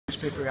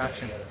instant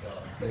reaction.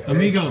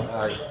 Amigo,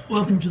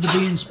 welcome to the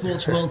beIN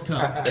Sports World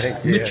Cup.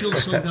 Thank you. Michel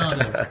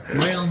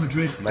Salgado, Real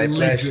Madrid My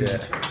legend.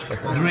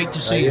 pleasure. Great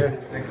to see you.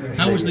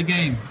 How was the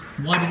game?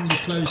 Why didn't you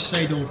close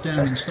Seedorf down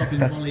and stop him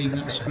volleying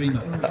that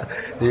screamer?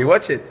 Did you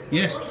watch it?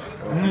 Yes.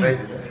 It was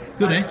amazing.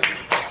 Good, eh?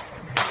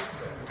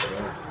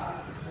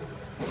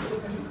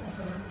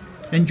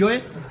 Enjoy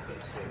it?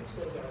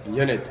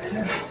 Unit.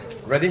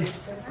 Ready?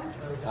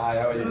 Hi,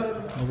 how are you?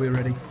 Are we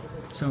ready?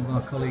 Some of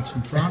our colleagues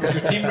from France. Is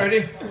your team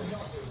ready?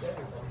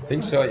 I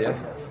think so, yeah.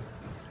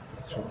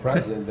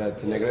 Surprising that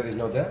Negret is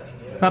not there.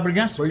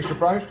 Fabregas? Were you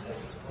surprised?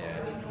 Yeah,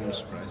 I'm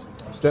surprised.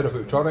 Instead of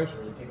who? Torres?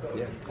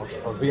 Yeah,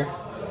 Or Villa?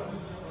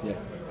 yeah,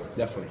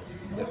 definitely.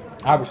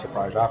 I was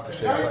surprised, I have to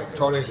say. Like,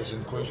 Torres'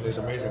 inclusion is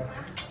amazing.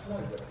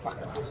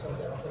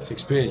 It's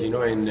experience, you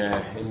know, in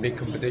big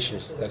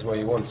competitions. That's what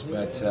he wants.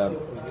 But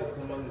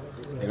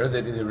Negret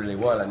did it really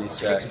well, and it's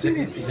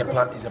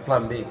a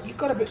plan B. You've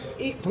got about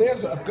 8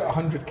 players that have got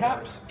 100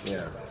 caps.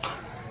 Yeah.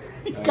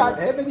 You can't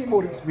have any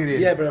more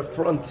experience. Yeah, but up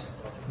front,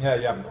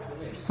 Yeah.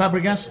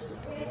 Fabregas?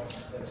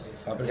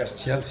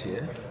 Fabregas Chelsea.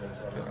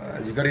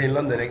 You got it in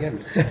London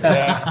again.